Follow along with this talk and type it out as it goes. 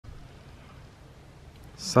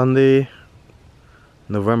Sunday,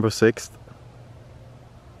 November 6th.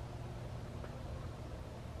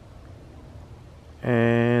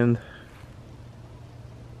 And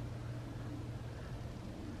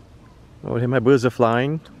over here my birds are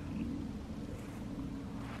flying.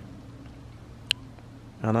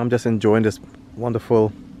 And I'm just enjoying this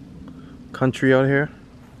wonderful country out here.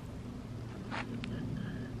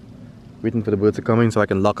 Waiting for the birds to come in so I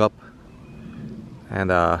can lock up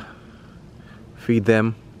and feed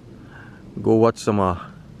them. Go watch some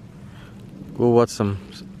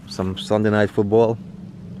Sunday night football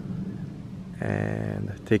and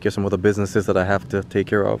take care of some other businesses that I have to take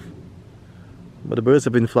care of. But the birds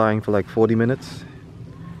have been flying for like 40 minutes.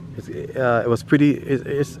 It was pretty.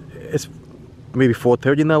 It's maybe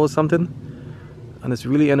 4:30 now or something, and it's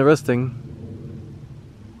really interesting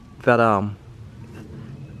that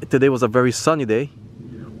today was a very sunny day,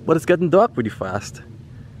 but it's getting dark pretty fast.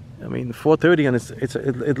 I mean 4:30 and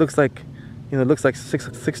it looks like, you know, it looks like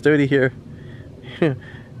 6:30 here.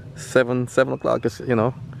 7 o'clock is, you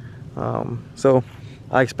know. So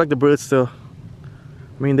I expect the birds to,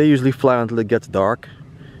 I mean, they usually fly until it gets dark,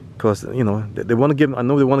 because, you know, they want to give, I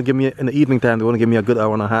know they want to give me in the evening time, they want to give me a good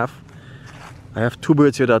hour and a half. I have two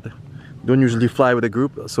birds here that don't usually fly with a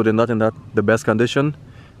group, so they're not in the best condition.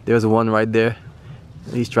 There's one right there,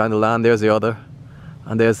 he's trying to land. There's the other,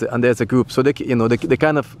 and there's a group. So they, you know, they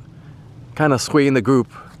kind of sway in the group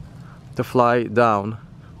to fly down,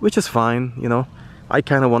 which is fine. You know, I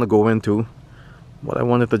kind of want to go in too, but I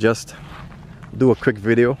wanted to just do a quick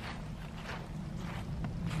video.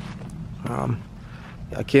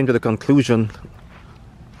 I came to the conclusion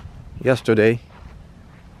yesterday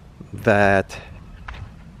that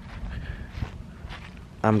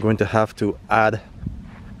I'm going to have to add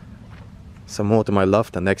some more to my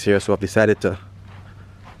loft next year, so I've decided to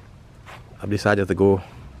go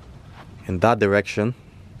in that direction.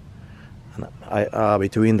 And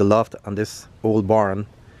between the loft and this old barn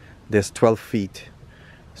there's 12 feet,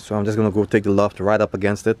 so I'm just gonna go take the loft right up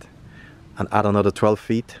against it and add another 12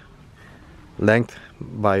 feet length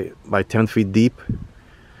by 10 feet deep.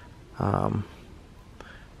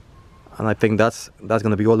 And I think that's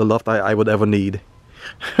gonna be all the loft I would ever need.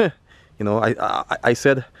 You know, I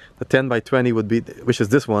said the 10 by 20 would be, which is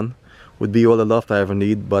this one, would be all the loft I ever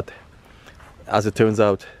need, but as it turns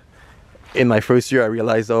out, in my first year I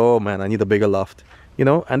realized, oh man, I need a bigger loft. You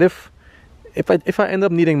know, and if I end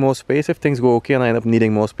up needing more space, if things go okay and I end up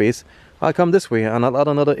needing more space, I'll come this way and I'll add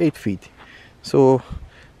another 8 feet. So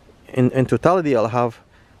in totality I'll have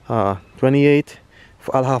 28,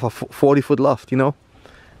 I'll have a 40-foot loft, you know.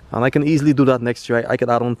 And I can easily do that next year. I could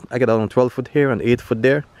add on 12 foot here and 8 foot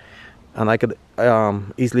there, and I could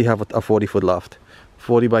easily have a 40-foot loft,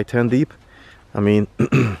 40 by 10 deep. I mean,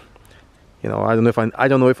 you know, I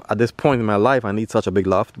don't know if at this point in my life I need such a big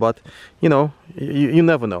loft, but you know, you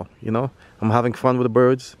never know. You know, I'm having fun with the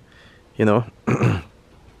birds, you know,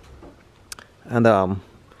 and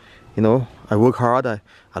you know, I work hard. I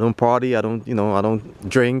don't party. I don't, you know, I don't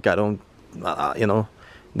drink. I don't, you know,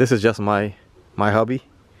 this is just my hobby.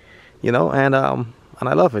 You know, and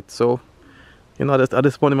I love it. So, you know, at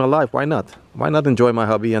this point in my life, why not? Why not enjoy my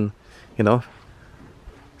hobby? And, you know,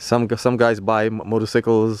 some guys buy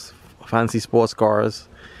motorcycles, fancy sports cars,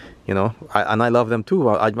 you know, and I love them too.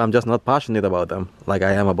 I'm just not passionate about them like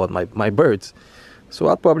I am about my birds. So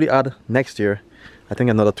I'll probably add next year, I think,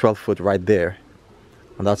 another 12 foot right there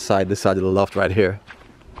on that side, this side of the loft right here,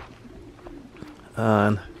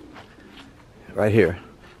 and right here.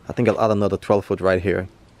 I think I'll add another 12 foot right here,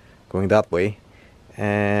 going that way,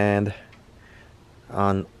 and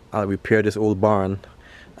I'll repair this old barn.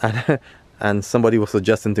 And somebody was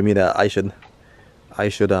suggesting to me that I should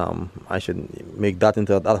make that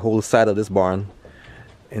into that whole side of this barn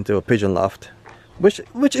into a pigeon loft, which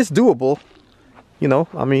is doable, you know.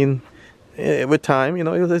 I mean, with time, you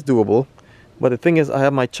know, it's doable. But the thing is, I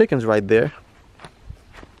have my chickens right there,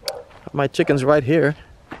 my chickens right here,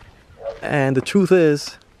 and the truth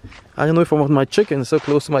is, I don't know if I want my chickens so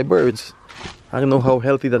close to my birds. I don't know how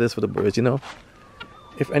healthy that is for the birds, you know.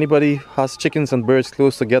 If anybody has chickens and birds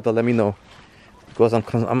close together, let me know, because I'm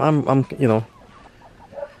you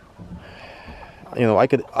know, I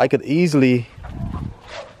could easily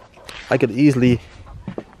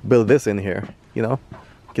build this in here, you know.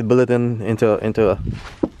 I could build it into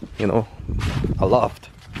you know, a loft,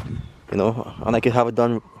 you know, and I could have it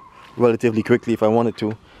done relatively quickly if I wanted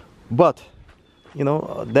to. But you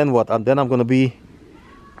know, then what? Then I'm gonna be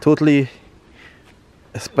totally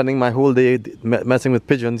spending my whole day messing with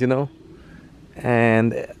pigeons, you know,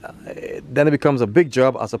 and then it becomes a big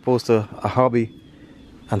job as opposed to a hobby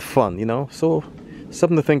and fun, you know. So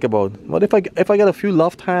something to think about. But if I get a few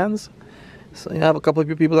loft hands, so you have a couple of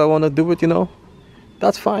people that want to do it, you know,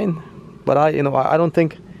 that's fine. But I don't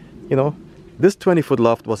think, you know, this 20-foot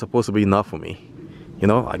loft was supposed to be enough for me. You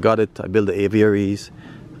know, I got it. I built the aviaries.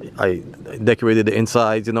 I decorated the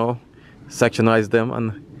insides, you know, sectionized them,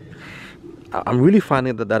 and I'm really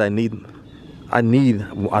finding that I need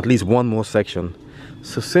at least one more section.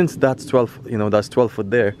 So since that's 12, you know, that's 12 foot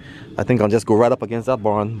there, I think I'll just go right up against that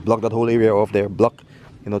barn, block that whole area off there,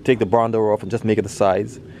 take the barn door off and just make it the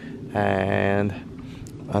sides, and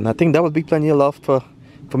I think that would be plenty of loft for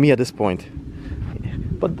me at this point.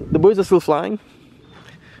 But the birds are still flying.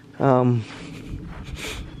 I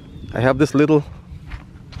have this little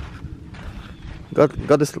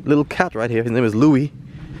got this little cat right here. His name is Louis.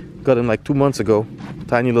 Got him like 2 months ago,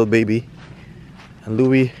 tiny little baby. And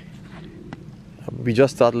Louis, we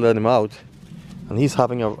just started letting him out, and he's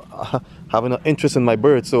having an interest in my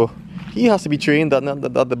birds. So he has to be trained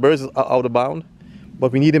that the birds are out of bound.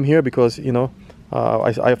 But we need him here because, you know,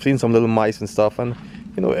 I've seen some little mice and stuff, and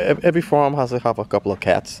you know, every farm has to have a couple of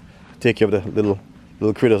cats to take care of the little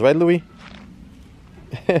critters, right, Louis?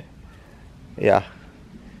 Yeah,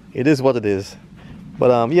 it is what it is.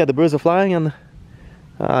 But yeah, the birds are flying, and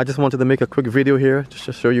I just wanted to make a quick video here just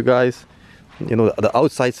to show you guys, you know, the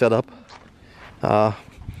outside setup. I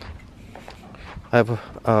have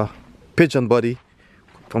a pigeon buddy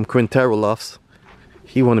from Quintero Lofts.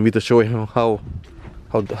 He wanted me to show him how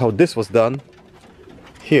this was done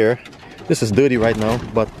here. This is dirty right now,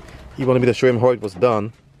 but he wanted me to show him how it was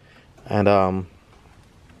done, and I'm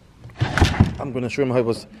gonna show him how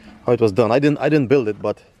it was done. I didn't build it,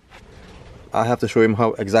 but I have to show him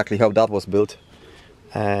exactly how that was built.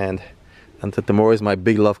 And tomorrow is my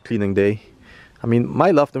big loft cleaning day. I mean,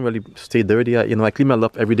 my loft don't really stay dirty. You know, I clean my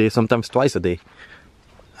loft every day, sometimes twice a day.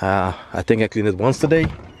 I think I clean it once a day,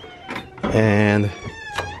 and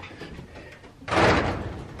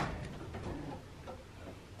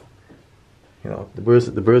you know, the birds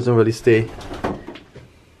don't really stay.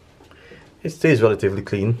 It stays relatively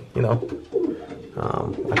clean, you know.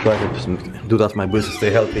 I try to just do that for my birds to stay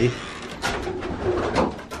healthy.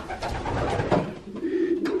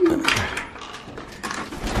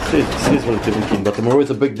 It stays relatively clean, but tomorrow is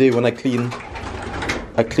a big day when I clean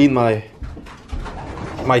my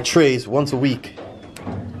trays once a week.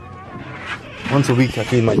 Once a week I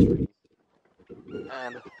clean my trays.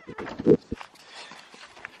 And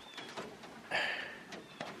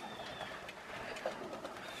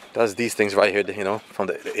that's these things right here, you know, from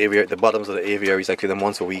the bottoms of the aviaries. I clean them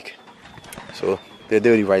once a week, so they're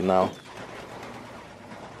dirty right now.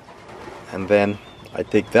 And then I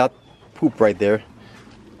take that poop right there,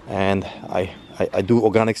 and I do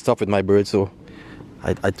organic stuff with my birds. So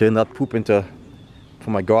I turn that poop for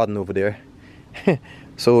my garden over there.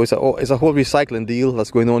 So it's a whole recycling deal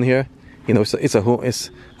that's going on here. You know, I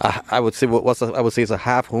would say it's a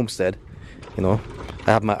half homestead. You know,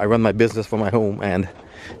 I run my business from my home, and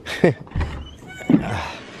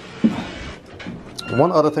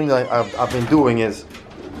one other thing that I've been doing is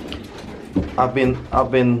I've been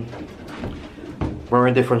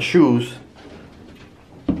wearing different shoes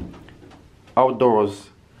outdoors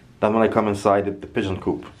than when I come inside the pigeon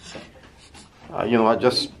coop. You know, I've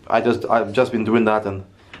just been doing that, and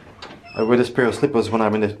I wear this pair of slippers when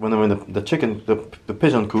I'm in the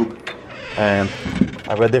pigeon coop, and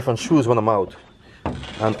I wear different shoes when I'm out.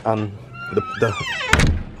 And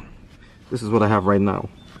this is what I have right now.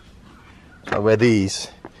 I wear these,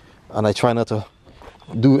 and I try not to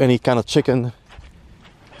do any kind of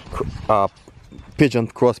pigeon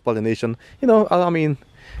cross-pollination. You know, I mean,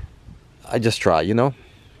 I just try, you know.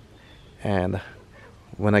 And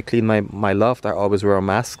when I clean my loft, I always wear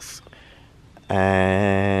masks.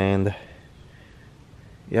 And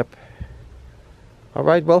yep. All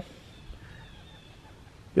right, well,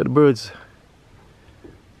 yeah, the birds.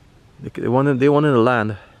 They wanted to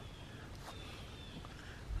land. I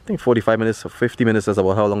think 45 minutes or 50 minutes is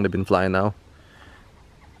about how long they've been flying now.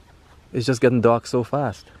 It's just getting dark so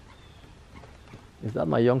fast. Is that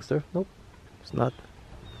my youngster? Nope, it's not.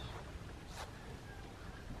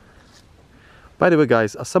 By the way,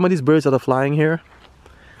 guys, some of these birds that are flying here,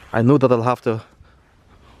 I know that I'll have to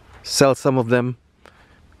sell some of them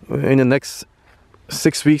in the next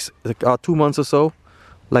 6 weeks, 2 months or so,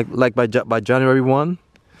 like by January 1,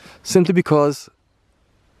 simply because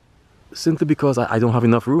I don't have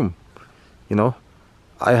enough room. You know,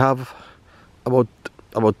 I have about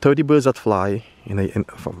 30 birds that fly,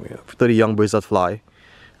 30 young birds that fly.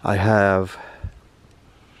 I have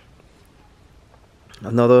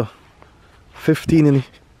another 15 in,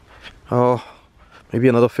 maybe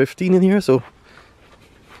another 15 in here. So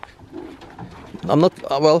I'm not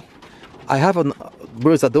well. I have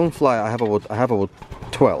birds that don't fly. I have about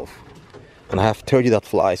 12, and I have 30 that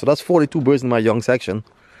fly. So that's 42 birds in my young section,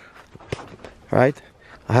 right?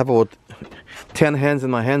 I have about 10 hens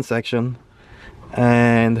in my hen section,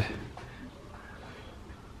 and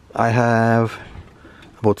I have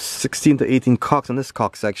about 16 to 18 cocks in this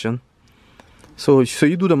cock section. So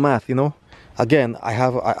you do the math, you know. Again, I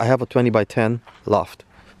have a 20 by 10 loft.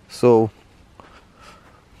 So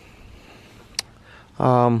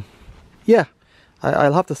yeah,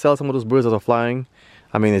 I'll have to sell some of those birds that are flying.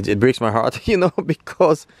 I mean, it breaks my heart, you know,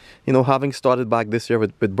 because, you know, having started back this year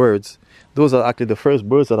with birds, those are actually the first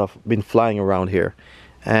birds that have been flying around here,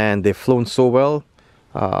 and they've flown so well.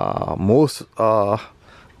 I would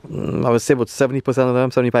say about 70% of them,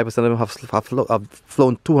 75% of them have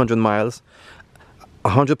flown 200 miles.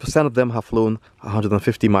 100% of them have flown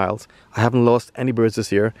 150 miles. I haven't lost any birds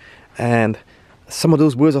this year, and some of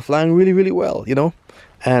those birds are flying really, really well, you know.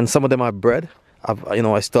 And some of them are bred.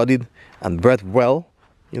 I studied and bred well,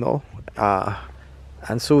 you know.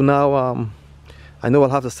 And so now I know I'll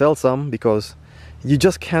have to sell some, because you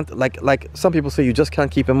just can't, like some people say, you just can't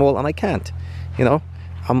keep them all, and I can't, you know.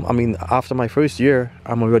 I mean, after my first year,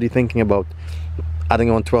 I'm already thinking about adding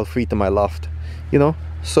on 12 feet to my loft, you know.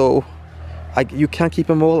 So you can't keep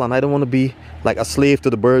them all, and I don't want to be like a slave to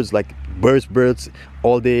the birds, like birds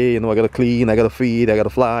all day, you know. I gotta clean, I gotta feed, I gotta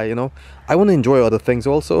fly, you know. I want to enjoy other things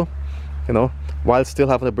also, you know, while still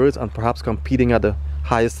having the birds and perhaps competing at the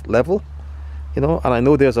highest level, you know. And I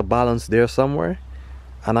know there's a balance there somewhere,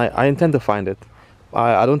 and I intend to find it.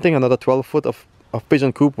 I don't think another 12 foot of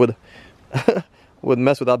pigeon coop would would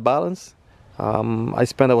mess with that balance. I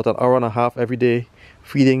spend about an hour and a half every day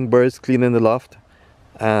feeding birds, cleaning the loft,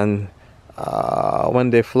 and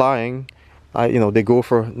when they're flying, they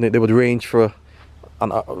would range for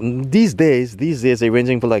these days they're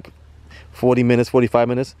ranging for like 40 minutes, 45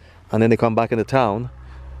 minutes, and then they come back into town,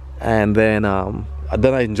 and then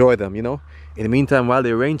I enjoy them, you know. In the meantime, while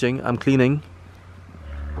they're ranging, I'm cleaning,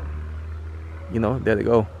 you know. There they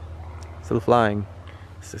go, still flying.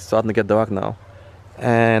 It's starting to get dark now,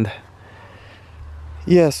 and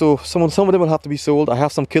yeah, so some of them will have to be sold. I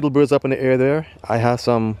have some kittle birds up in the air there. I have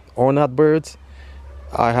some ornate birds.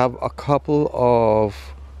 I have a couple of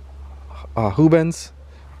Hubens,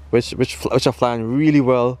 which are flying really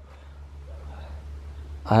well.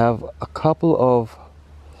 I have a couple of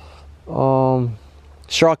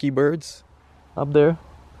Sharky birds up there,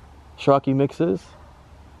 Sharky mixes,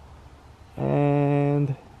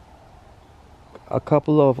 and a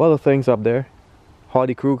couple of other things up there,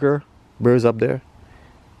 Hardy Kruger birds up there,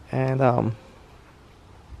 and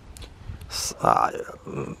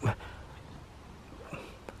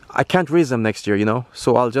I can't raise them next year, you know,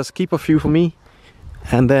 so I'll just keep a few for me,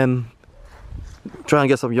 and then try and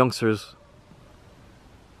get some youngsters.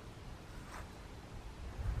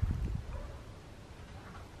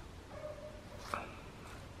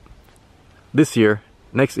 This year,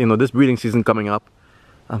 this breeding season coming up,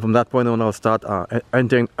 and from that point on I'll start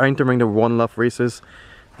entering the One Loft races,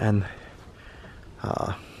 and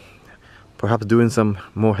perhaps doing some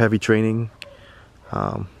more heavy training.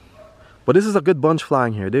 But this is a good bunch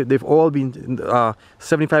flying here. They've all been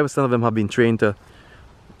 75% of them have been trained to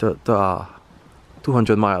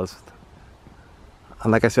 200 miles.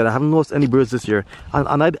 And like I said, I haven't lost any birds this year,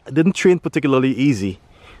 and I didn't train particularly easy.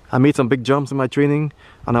 I made some big jumps in my training,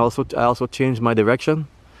 and I also changed my direction.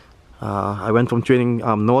 I went from training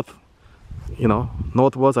north,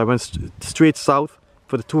 northwards. I went straight south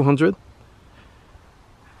for the 200.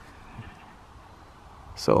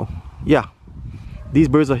 So yeah, these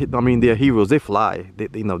birds are, they're heroes. They fly.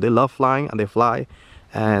 They love flying, and they fly,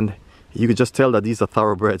 and you could just tell that these are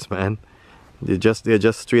thoroughbreds, man. They're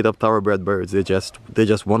just straight up thoroughbred birds. They just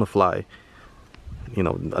want to fly.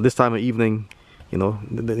 At this time of evening,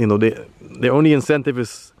 their only incentive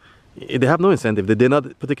is, they have no incentive. They're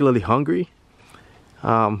not particularly hungry.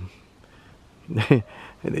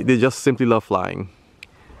 They just simply love flying.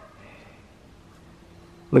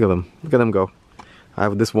 Look at them. Look at them go. I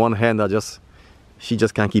have this one hen that she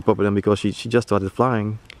just can't keep up with them, because she just started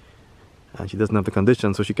flying, and she doesn't have the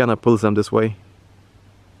condition, so she kind of pulls them this way.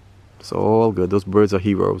 So all good. Those birds are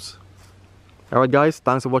heroes. Alright guys,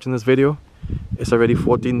 thanks for watching this video. It's already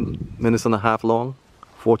 14 minutes and a half long,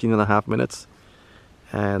 14 and a half minutes,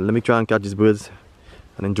 and let me try and catch these birds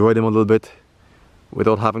and enjoy them a little bit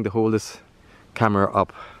without having to hold this camera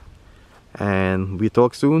up. And we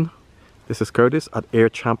talk soon. This is Curtis at Air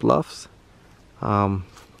Champ Lofts. Hope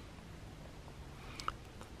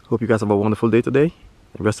you guys have a wonderful day today,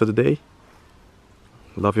 the rest of the day.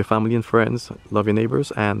 Love your family and friends, love your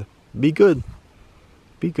neighbors, and be good.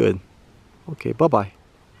 Be good. Okay, bye-bye.